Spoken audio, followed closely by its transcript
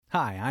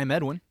Hi, I'm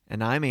Edwin.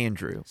 And I'm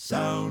Andrew.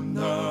 Sound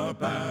the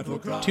battle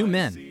cry. 2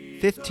 men,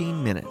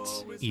 15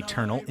 minutes.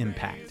 eternal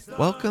impact.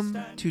 Welcome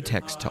to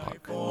Text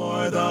Talk.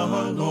 For the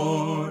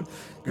Lord,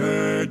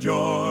 gird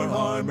your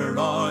armor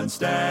on,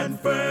 stand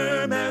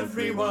firm,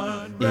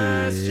 everyone.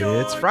 Rest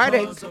your It's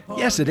Friday. cause upon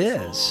Yes, it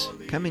is.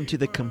 Coming to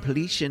the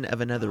completion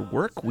of another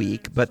work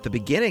week, but the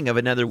beginning of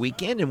another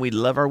weekend, and we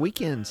love our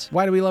weekends.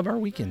 Why do we love our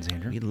weekends,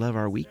 Andrew? We love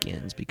our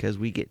weekends because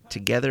we get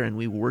together and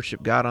we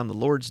worship God on the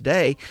Lord's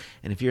Day.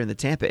 And if you're in the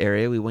Tampa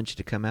area, we want you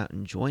to come out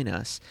and join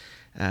us.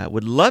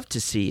 Would love to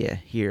see you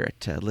here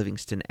at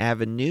Livingston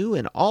Avenue,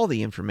 and all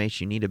the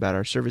information you need about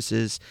our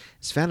services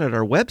is found at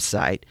our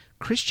website,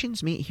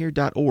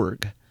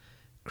 christiansmeethere.org.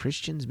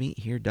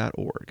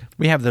 christiansmeethere.org.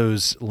 We have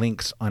those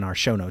links on our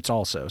show notes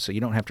also, so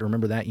you don't have to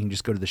remember that. You can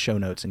just go to the show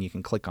notes and you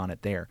can click on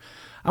it there.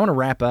 I want to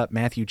wrap up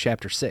Matthew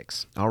chapter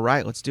 6. All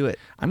right, let's do it.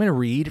 I'm going to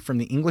read from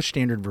the English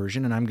Standard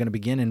Version, and I'm going to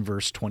begin in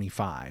verse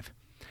 25.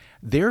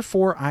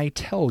 Therefore I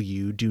tell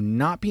you, do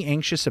not be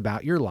anxious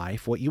about your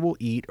life, what you will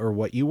eat or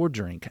what you will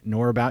drink,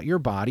 nor about your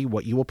body,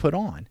 what you will put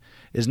on.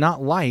 Is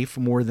not life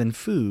more than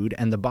food,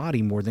 and the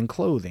body more than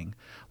clothing?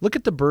 Look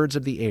at the birds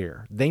of the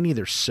air. They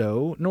neither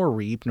sow, nor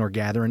reap, nor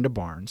gather into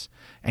barns,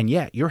 and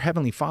yet your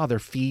heavenly Father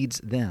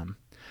feeds them.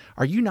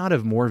 Are you not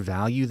of more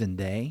value than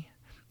they?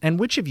 And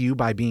which of you,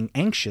 by being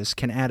anxious,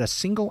 can add a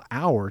single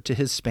hour to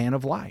his span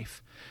of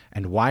life?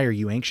 And why are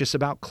you anxious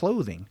about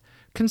clothing?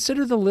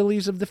 Consider the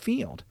lilies of the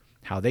field,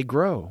 how they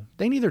grow.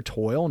 They neither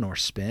toil nor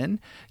spin.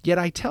 Yet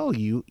I tell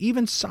you,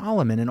 even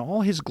Solomon in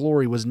all his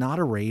glory was not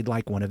arrayed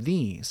like one of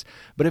these.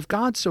 But if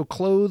God so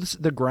clothes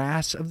the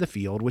grass of the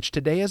field, which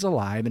today is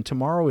alive and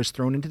tomorrow is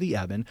thrown into the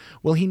oven,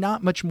 will he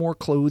not much more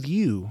clothe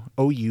you,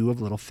 O you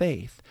of little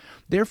faith?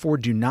 Therefore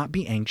do not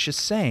be anxious,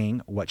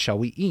 saying, what shall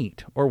we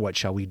eat? Or what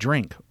shall we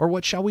drink? Or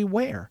what shall we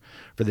wear?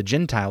 For the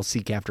Gentiles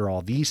seek after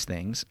all these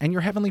things, and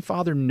your heavenly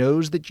Father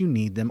knows that you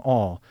need them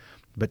all.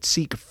 But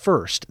seek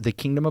first the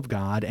kingdom of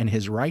God and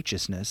his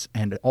righteousness,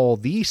 and all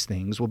these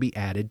things will be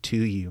added to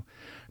you.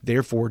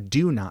 Therefore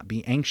do not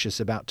be anxious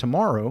about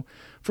tomorrow,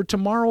 for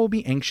tomorrow will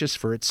be anxious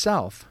for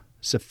itself.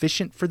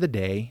 Sufficient for the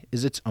day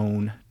is its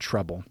own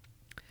trouble.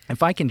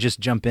 If I can just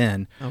jump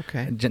in,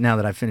 Okay. now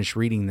that I've finished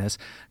reading this,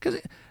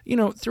 because,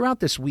 throughout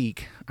this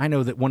week, I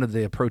know that one of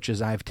the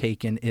approaches I've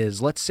taken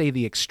is, let's say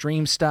the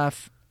extreme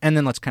stuff, and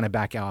then let's kind of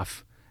back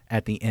off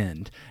at the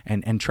end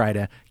and try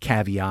to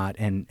caveat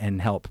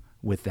and help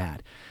with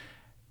that.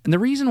 And the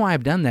reason why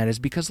I've done that is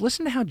because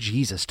listen to how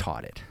Jesus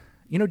taught it.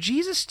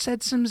 Jesus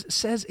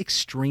says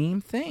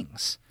extreme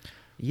things.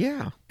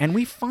 Yeah. And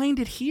we find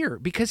it here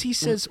because he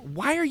says,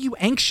 why are you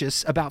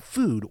anxious about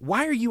food?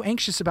 Why are you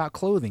anxious about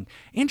clothing?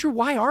 Andrew,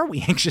 why are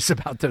we anxious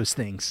about those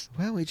things?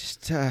 Well, we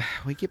just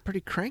we get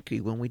pretty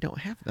cranky when we don't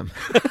have them.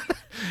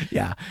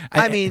 Yeah.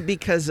 I mean,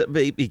 because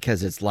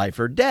it's life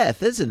or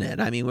death, isn't it?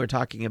 I mean, when we're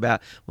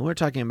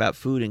talking about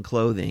food and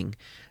clothing,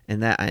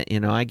 and that,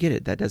 I get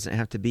it. That doesn't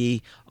have to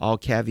be all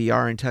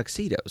caviar and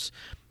tuxedos.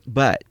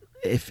 But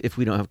if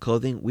we don't have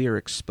clothing, we are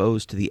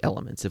exposed to the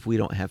elements. If we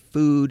don't have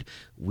food,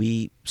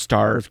 we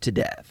starve to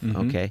death,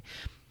 okay?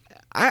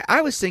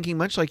 I was thinking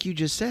much like you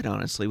just said,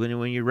 honestly.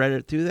 When you read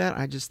it through that,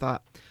 I just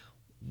thought,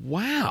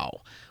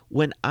 wow.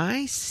 When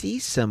I see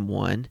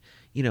someone,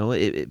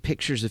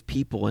 pictures of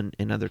people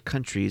in other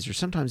countries, or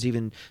sometimes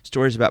even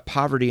stories about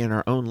poverty in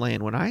our own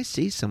land, when I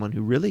see someone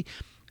who really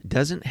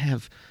doesn't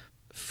have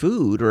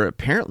food, or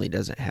apparently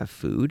doesn't have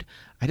food,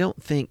 I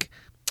don't think,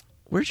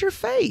 where's your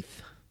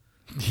faith?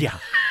 Yeah.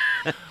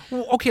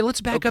 Well, okay, let's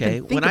back up and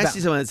think when about... I see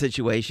someone in that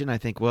situation, I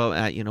think, well,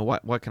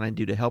 what can I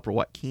do to help, or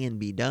what can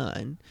be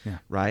done,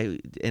 right?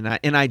 And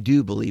I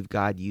do believe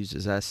God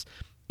uses us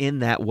in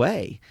that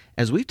way,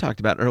 as we've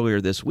talked about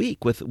earlier this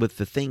week, with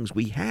the things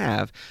we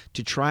have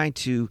to try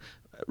to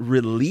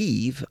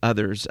relieve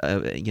others,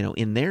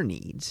 in their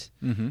needs.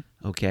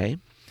 Okay,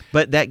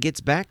 but that gets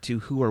back to,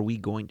 who are we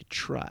going to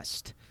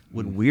trust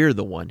when we're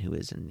the one who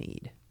is in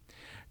need?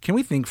 Can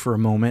we think for a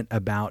moment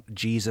about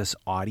Jesus'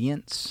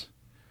 audience?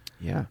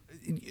 Yeah.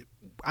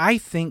 I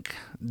think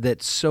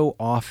that so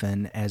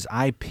often as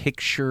I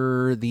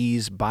picture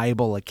these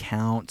Bible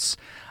accounts,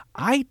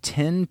 I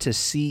tend to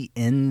see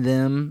in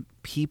them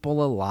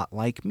people a lot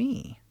like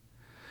me.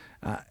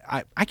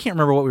 I can't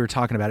remember what we were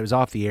talking about. It was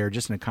off the air,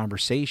 just in a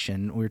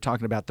conversation. We were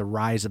talking about the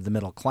rise of the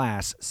middle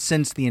class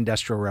since the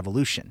Industrial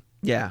Revolution.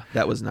 Yeah,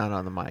 that was not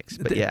on the mics,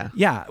 but yeah.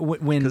 Yeah,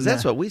 because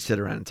that's what we sit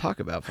around and talk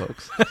about,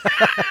 folks.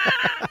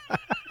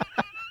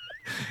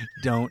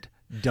 Don't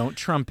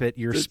trumpet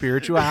your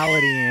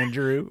spirituality,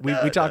 Andrew.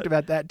 We talked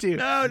about that too.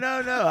 No.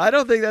 I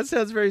don't think that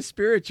sounds very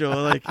spiritual.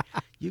 Like,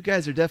 you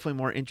guys are definitely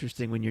more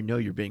interesting when you know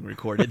you're being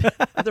recorded.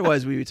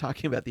 Otherwise, we'd be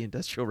talking about the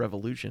Industrial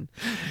Revolution.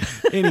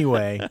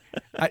 Anyway,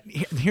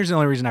 here's the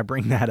only reason I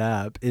bring that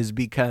up is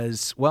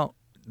because, well,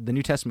 the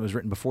New Testament was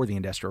written before the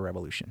Industrial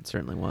Revolution. It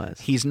certainly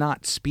was. He's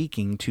not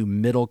speaking to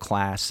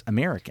middle-class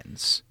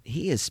Americans.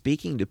 He is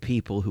speaking to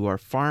people who are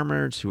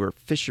farmers, who are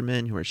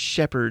fishermen, who are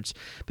shepherds.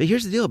 But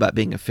here's the deal about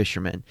being a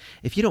fisherman.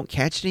 If you don't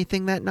catch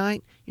anything that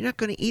night, you're not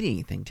going to eat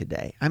anything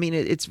today. I mean,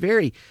 it's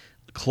very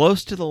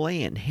close to the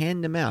land,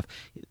 hand to mouth.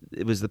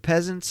 it was the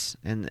peasants,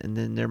 and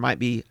then there might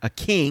be a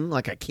king,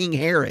 like a King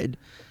Herod,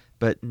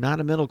 but not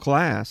a middle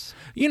class.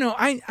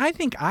 I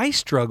think I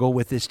struggle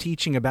with this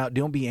teaching about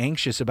don't be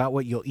anxious about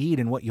what you'll eat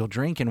and what you'll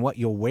drink and what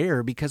you'll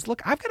wear, because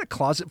look, I've got a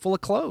closet full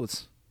of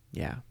clothes.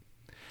 Yeah.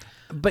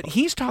 But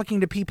he's talking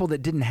to people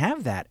that didn't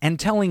have that and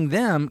telling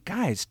them,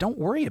 guys, don't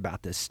worry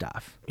about this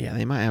stuff. Yeah,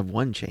 they might have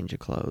one change of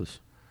clothes.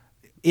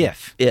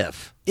 If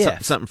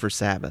Something for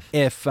Sabbath.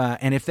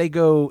 if they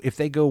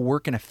go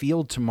work in a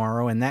field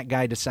tomorrow and that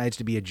guy decides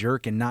to be a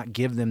jerk and not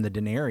give them the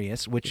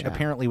denarius, which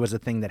apparently was a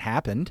thing that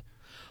happened.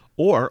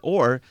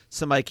 Or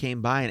somebody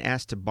came by and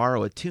asked to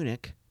borrow a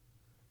tunic.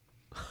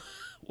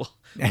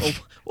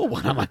 Well,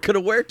 what am I going to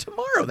wear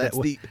tomorrow?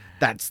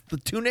 That's the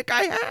tunic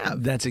I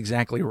have. That's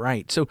exactly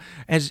right. So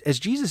as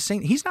Jesus is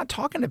saying, he's not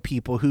talking to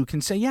people who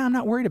can say, yeah, I'm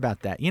not worried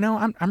about that.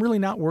 I'm really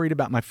not worried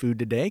about my food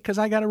today because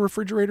I got a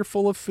refrigerator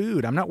full of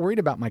food. I'm not worried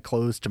about my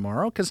clothes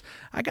tomorrow because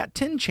I got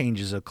 10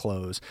 changes of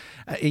clothes.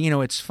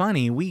 It's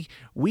funny.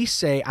 We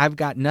say I've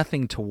got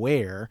nothing to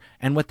wear.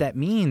 And what that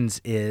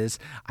means is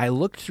I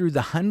looked through the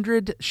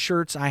 100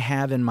 shirts I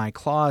have in my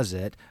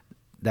closet.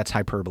 That's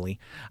hyperbole.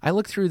 I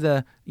look through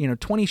the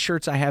 20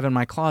 shirts I have in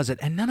my closet,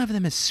 and none of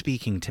them is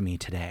speaking to me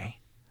today.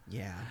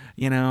 Yeah.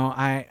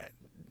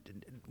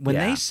 When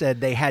they said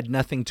they had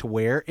nothing to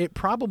wear, it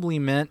probably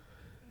meant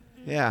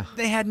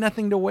they had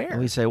nothing to wear. And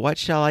we say, what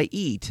shall I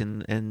eat?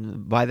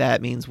 And by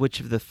that means which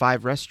of the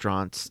 5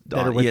 restaurants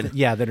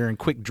that are in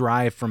quick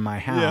drive from my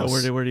house.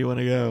 Yeah, where do you want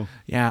to go?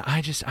 Yeah,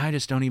 I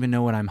just don't even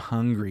know what I'm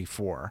hungry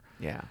for.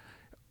 Yeah.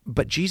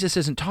 But Jesus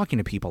isn't talking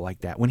to people like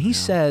that. When he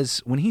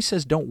says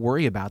don't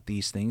worry about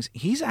these things,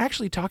 he's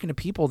actually talking to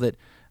people that,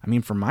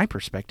 from my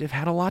perspective,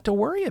 had a lot to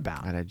worry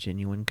about. Had a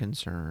genuine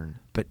concern.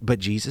 But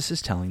Jesus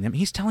is telling them,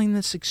 he's telling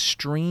this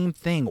extreme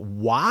thing.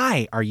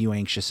 Why are you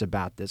anxious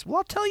about this? Well,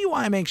 I'll tell you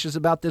why I'm anxious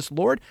about this,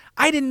 Lord.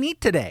 I didn't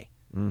eat today.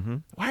 Mm-hmm.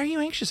 Why are you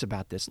anxious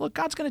about this? Look,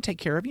 God's going to take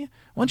care of you.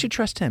 Why don't you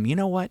trust him? You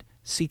know what?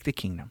 Seek the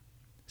kingdom.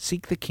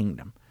 Seek the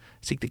kingdom.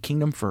 Seek the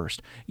kingdom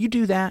first. You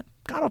do that,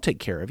 God will take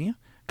care of you.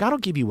 God will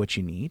give you what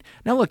you need.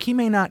 Now, look, he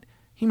may not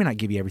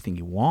give you everything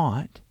you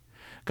want.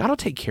 God will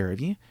take care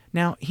of you.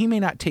 Now, he may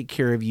not take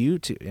care of you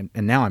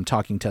and now I'm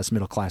talking to us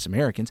middle-class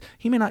Americans,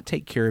 he may not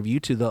take care of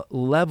you to the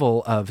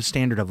level of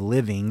standard of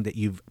living that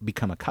you've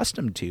become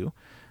accustomed to,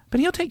 but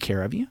he'll take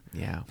care of you.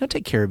 Yeah. He'll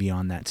take care of you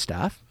on that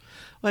stuff.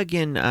 Well,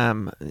 again,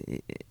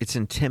 it's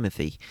in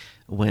Timothy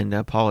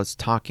when Paul is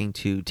talking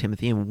to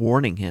Timothy and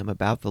warning him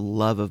about the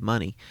love of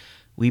money.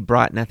 We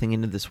brought nothing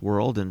into this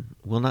world and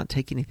will not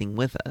take anything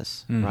with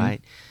us,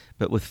 right?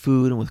 But with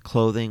food and with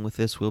clothing, with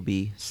this, we'll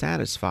be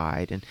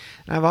satisfied. And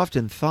I've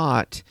often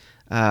thought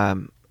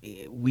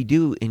we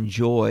do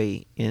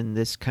enjoy in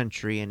this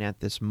country and at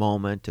this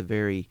moment a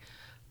very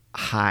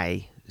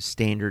high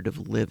standard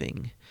of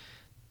living.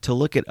 To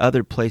look at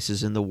other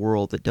places in the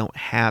world that don't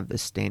have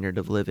this standard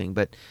of living,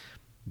 but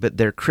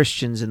they're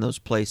Christians in those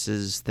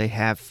places, they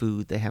have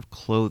food, they have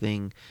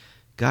clothing.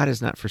 God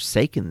has not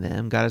forsaken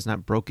them. God has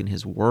not broken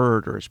his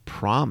word or his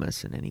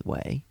promise in any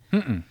way.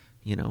 Mm-mm.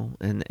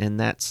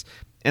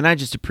 And I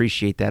just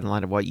appreciate that in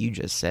light of what you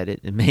just said.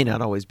 It may not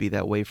always be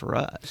that way for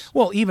us.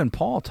 Well, even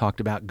Paul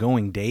talked about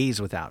going days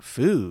without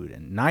food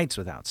and nights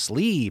without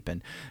sleep,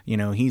 and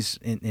he's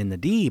in the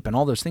deep and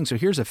all those things. So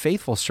here's a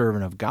faithful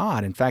servant of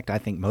God. In fact, I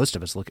think most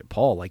of us look at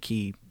Paul like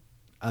he,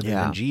 other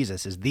than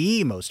Jesus, is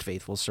the most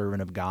faithful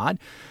servant of God.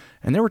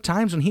 And there were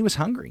times when he was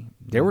hungry.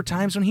 There were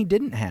times when he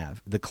didn't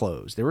have the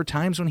clothes. There were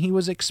times when he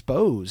was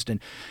exposed.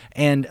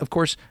 And of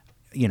course,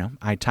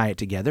 I tie it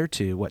together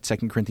to what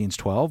 2 Corinthians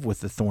 12 with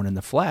the thorn in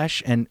the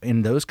flesh. And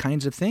in those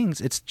kinds of things,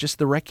 it's just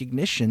the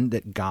recognition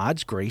that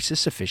God's grace is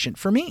sufficient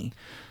for me.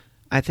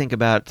 I think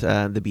about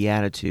the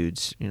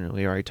Beatitudes.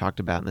 We already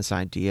talked about in this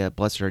idea,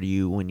 blessed are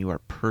you when you are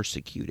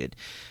persecuted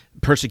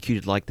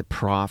like the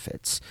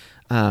prophets.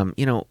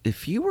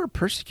 If you were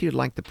persecuted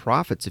like the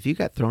prophets, if you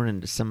got thrown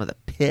into some of the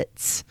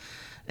pits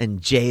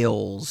and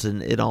jails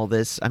and all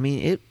this,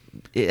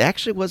 it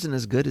actually wasn't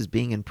as good as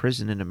being in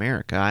prison in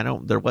America.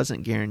 There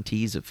wasn't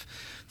guarantees of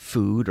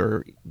food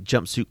or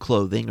jumpsuit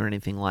clothing or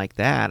anything like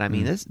that.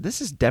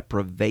 This is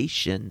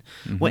deprivation,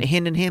 went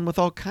hand in hand with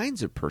all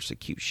kinds of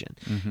persecution.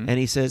 And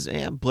he says,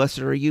 blessed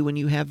are you when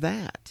you have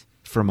that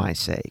for my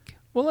sake.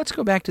 Well, let's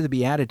go back to the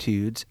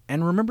Beatitudes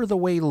and remember the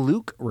way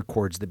Luke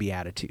records the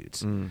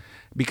Beatitudes.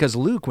 Because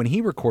Luke, when he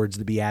records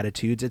the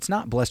Beatitudes, it's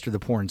not blessed are the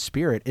poor in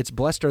spirit, it's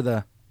blessed are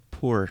the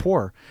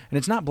poor. And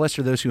it's not blessed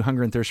are those who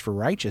hunger and thirst for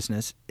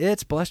righteousness,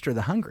 it's blessed are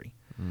the hungry.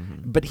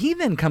 But he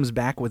then comes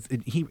back with,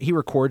 he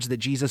records that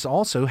Jesus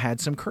also had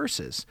some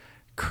curses.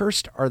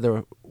 Cursed are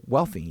the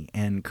wealthy,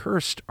 and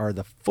cursed are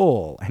the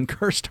full, and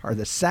cursed are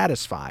the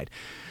satisfied.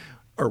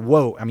 Or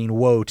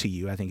woe to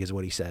you, I think is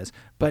what he says.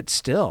 But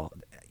still,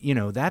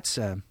 that's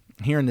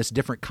here in this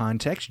different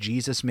context.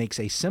 Jesus makes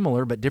a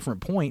similar but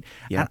different point.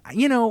 Yeah.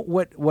 And,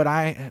 what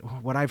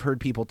I've heard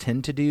people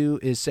tend to do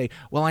is say,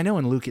 well, I know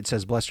in Luke it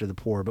says blessed are the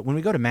poor, but when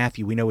we go to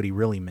Matthew, we know what he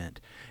really meant.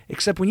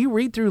 Except when you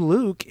read through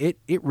Luke,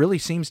 it really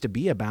seems to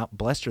be about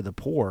blessed are the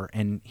poor.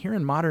 And here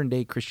in modern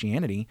day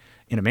Christianity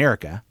in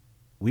America,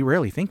 we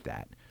rarely think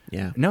that.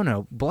 Yeah.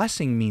 No,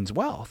 blessing means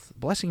wealth.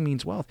 Blessing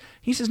means wealth.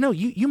 He says, no,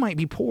 you might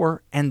be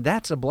poor, and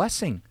that's a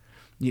blessing.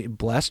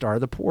 Blessed are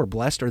the poor.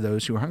 Blessed are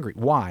those who are hungry.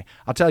 Why?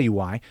 I'll tell you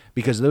why.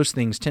 Because those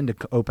things tend to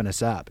open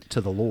us up to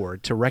the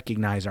Lord, to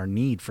recognize our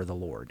need for the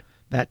Lord.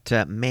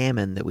 That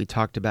mammon that we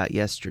talked about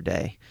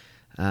yesterday,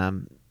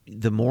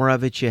 the more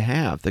of it you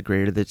have, the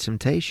greater the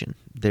temptation.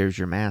 There's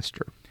your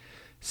master.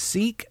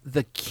 Seek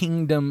the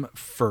kingdom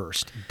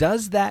first.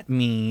 Does that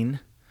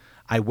mean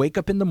I wake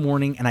up in the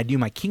morning and I do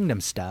my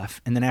kingdom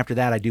stuff, and then after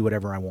that I do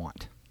whatever I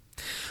want?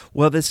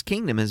 Well, this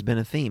kingdom has been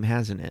a theme,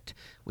 hasn't it?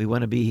 We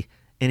want to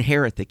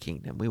inherit the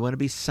kingdom. We want to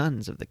be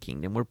sons of the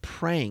kingdom. We're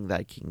praying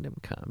thy kingdom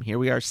come. Here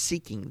we are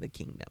seeking the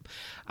kingdom.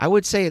 I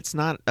would say it's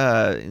not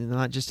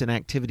just an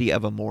activity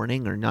of a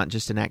morning, or not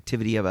just an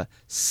activity of a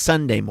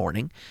Sunday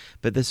morning,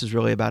 but this is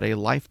really about a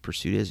life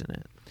pursuit, isn't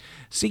it?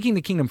 Seeking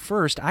the kingdom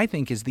first, I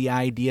think, is the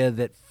idea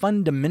that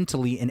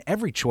fundamentally in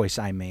every choice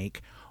I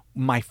make,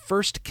 my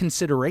first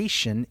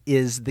consideration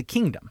is the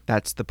kingdom.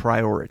 That's the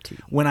priority.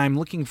 When I'm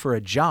looking for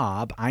a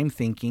job, I'm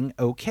thinking,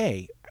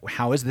 okay,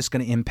 how is this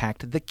going to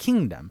impact the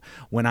kingdom?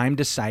 When I'm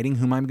deciding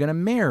whom I'm going to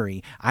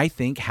marry, I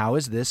think, how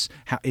is this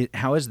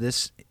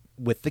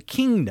with the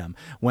kingdom?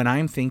 When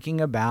I'm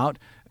thinking about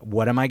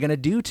what am I going to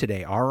do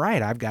today? All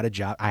right, I've got a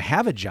job. I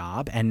have a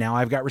job, and now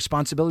I've got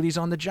responsibilities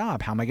on the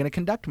job. How am I going to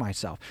conduct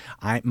myself?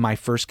 My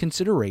first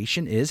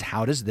consideration is,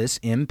 how does this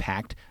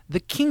impact the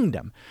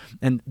kingdom?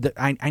 And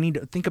I need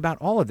to think about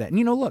all of that.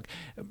 And look,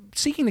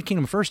 seeking the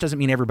kingdom first doesn't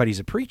mean everybody's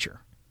a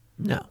preacher.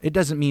 No. It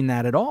doesn't mean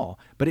that at all.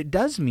 But it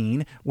does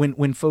mean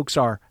when folks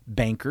are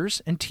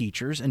bankers and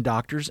teachers and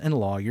doctors and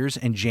lawyers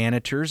and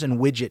janitors and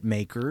widget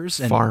makers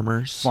and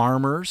farmers,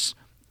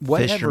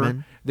 whatever,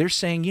 fishermen, they're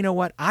saying, you know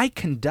what, I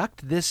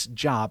conduct this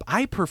job,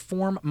 I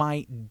perform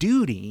my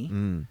duty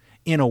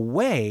in a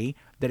way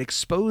that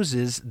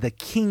exposes the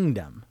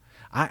kingdom.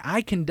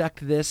 I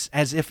conduct this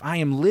as if I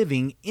am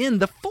living in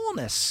the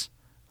fullness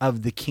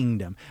of the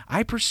kingdom.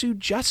 I pursue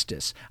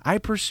justice. I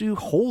pursue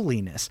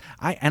holiness.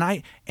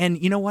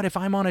 And you know what? If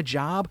I'm on a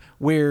job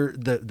where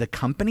the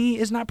company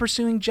is not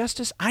pursuing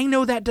justice, I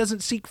know that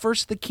doesn't seek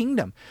first the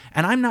kingdom.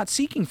 And I'm not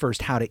seeking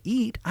first how to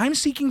eat. I'm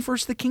seeking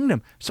first the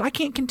kingdom. So I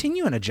can't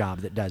continue in a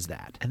job that does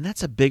that. And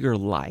that's a bigger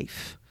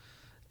life.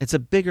 It's a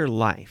bigger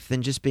life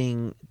than just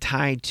being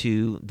tied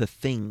to the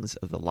things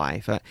of the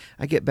life.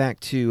 I get back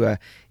to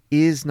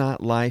is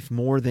not life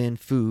more than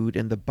food,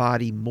 and the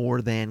body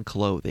more than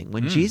clothing?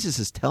 When Jesus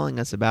is telling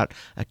us about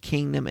a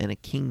kingdom and a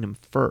kingdom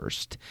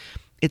first,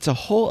 it's a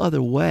whole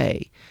other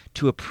way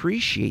to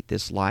appreciate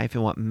this life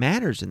and what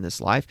matters in this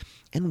life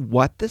and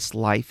what this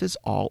life is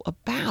all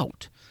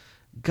about.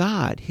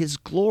 God, His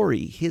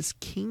glory, His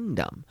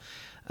kingdom.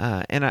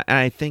 And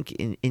I think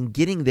in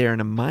getting there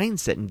in a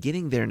mindset and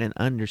getting there in an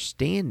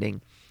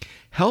understanding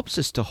helps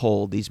us to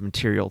hold these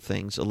material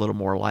things a little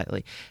more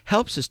lightly,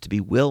 helps us to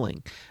be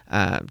willing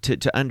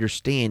to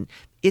understand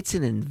it's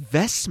an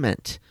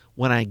investment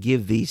when I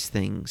give these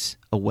things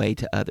away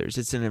to others.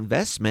 It's an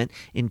investment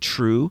in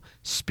true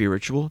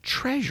spiritual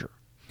treasure.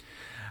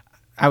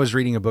 I was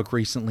reading a book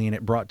recently, and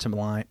it brought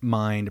to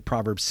mind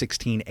Proverbs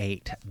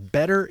 16:8.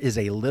 Better is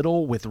a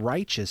little with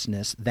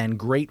righteousness than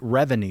great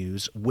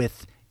revenues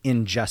with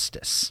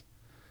injustice.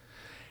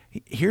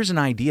 Here's an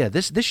idea.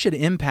 This should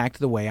impact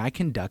the way I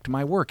conduct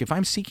my work. If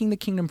I'm seeking the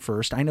kingdom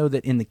first, I know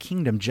that in the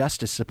kingdom,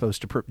 justice is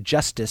supposed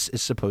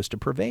to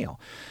prevail.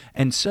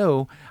 And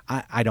so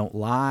I don't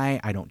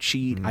lie, I don't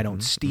cheat, I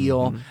don't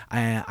steal,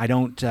 I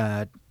don't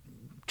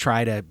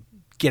try to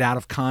get out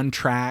of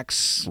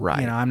contracts.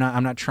 Right. I'm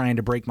not trying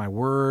to break my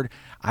word.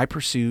 I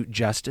pursue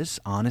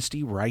justice,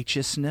 honesty,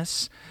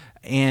 righteousness,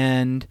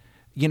 and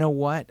you know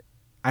what?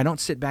 I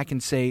don't sit back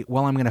and say,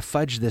 well, I'm going to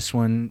fudge this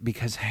one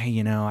because, hey,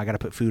 I got to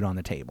put food on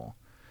the table.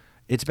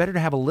 It's better to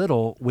have a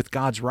little with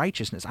God's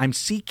righteousness. I'm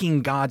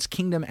seeking God's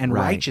kingdom and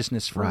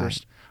righteousness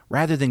first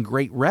rather than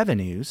great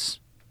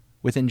revenues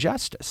with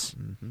injustice.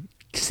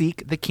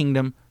 Seek the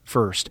kingdom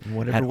first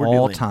at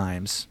all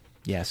times.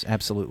 Yes,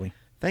 absolutely.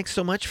 Thanks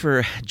so much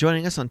for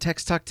joining us on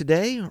Text Talk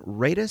today.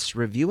 Rate us,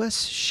 review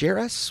us, share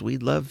us.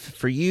 We'd love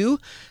for you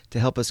to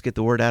help us get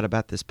the word out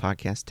about this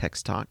podcast,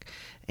 Text Talk.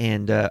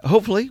 And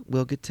hopefully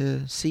we'll get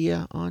to see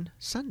you on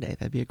Sunday.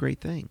 That'd be a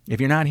great thing. If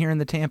you're not here in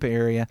the Tampa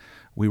area,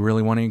 we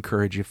really want to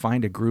encourage you.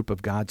 Find a group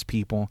of God's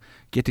people.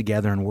 Get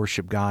together and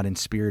worship God in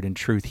spirit and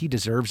truth. He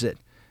deserves it,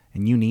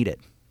 and you need it.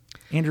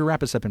 Andrew,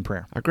 wrap us up in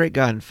prayer. Our great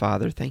God and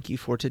Father, thank you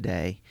for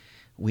today.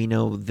 We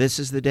know this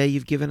is the day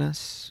you've given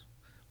us.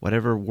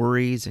 Whatever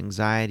worries,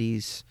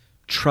 anxieties,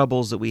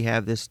 troubles that we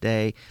have this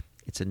day,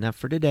 it's enough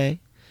for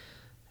today.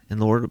 And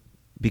Lord,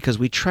 because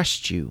we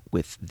trust you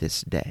with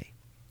this day,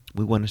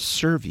 we want to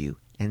serve you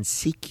and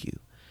seek you,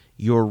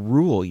 your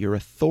rule, your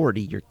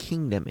authority, your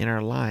kingdom in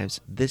our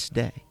lives this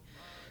day.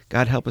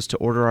 God, help us to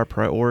order our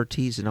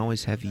priorities and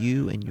always have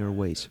you and your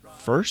ways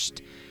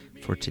first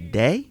for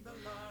today.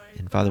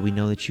 And Father, we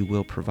know that you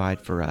will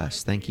provide for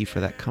us. Thank you for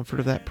that comfort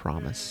of that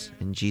promise.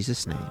 In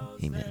Jesus' name,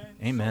 amen.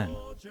 Amen.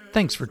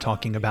 Thanks for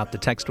talking about the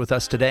text with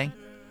us today.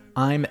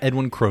 I'm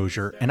Edwin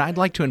Crozier, and I'd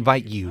like to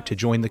invite you to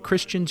join the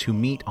Christians who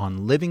meet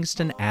on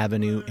Livingston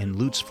Avenue in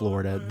Lutz,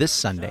 Florida this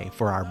Sunday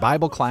for our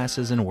Bible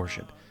classes and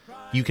worship.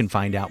 You can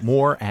find out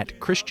more at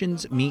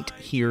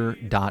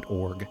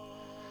christiansmeethere.org.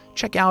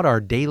 Check out our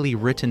daily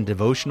written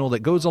devotional that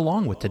goes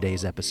along with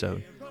today's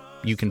episode.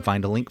 You can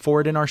find a link for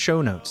it in our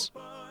show notes.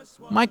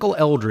 Michael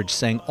Eldridge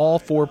sang all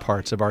 4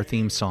 parts of our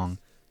theme song.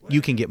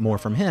 You can get more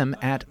from him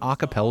at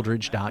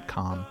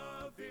acapeldridge.com.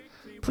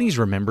 Please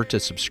remember to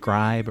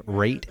subscribe,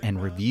 rate,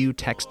 and review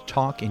Text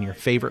Talk in your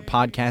favorite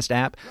podcast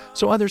app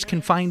so others can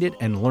find it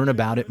and learn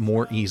about it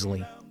more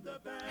easily.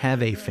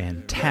 Have a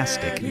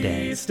fantastic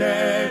day.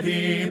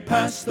 Steady,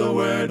 pass the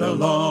word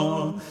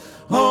along.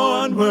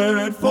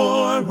 Onward,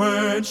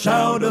 forward,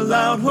 shout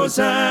aloud,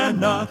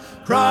 Hosanna.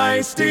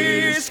 Christ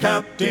is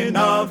captain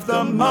of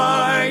the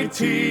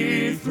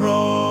mighty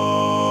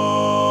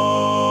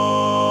throne.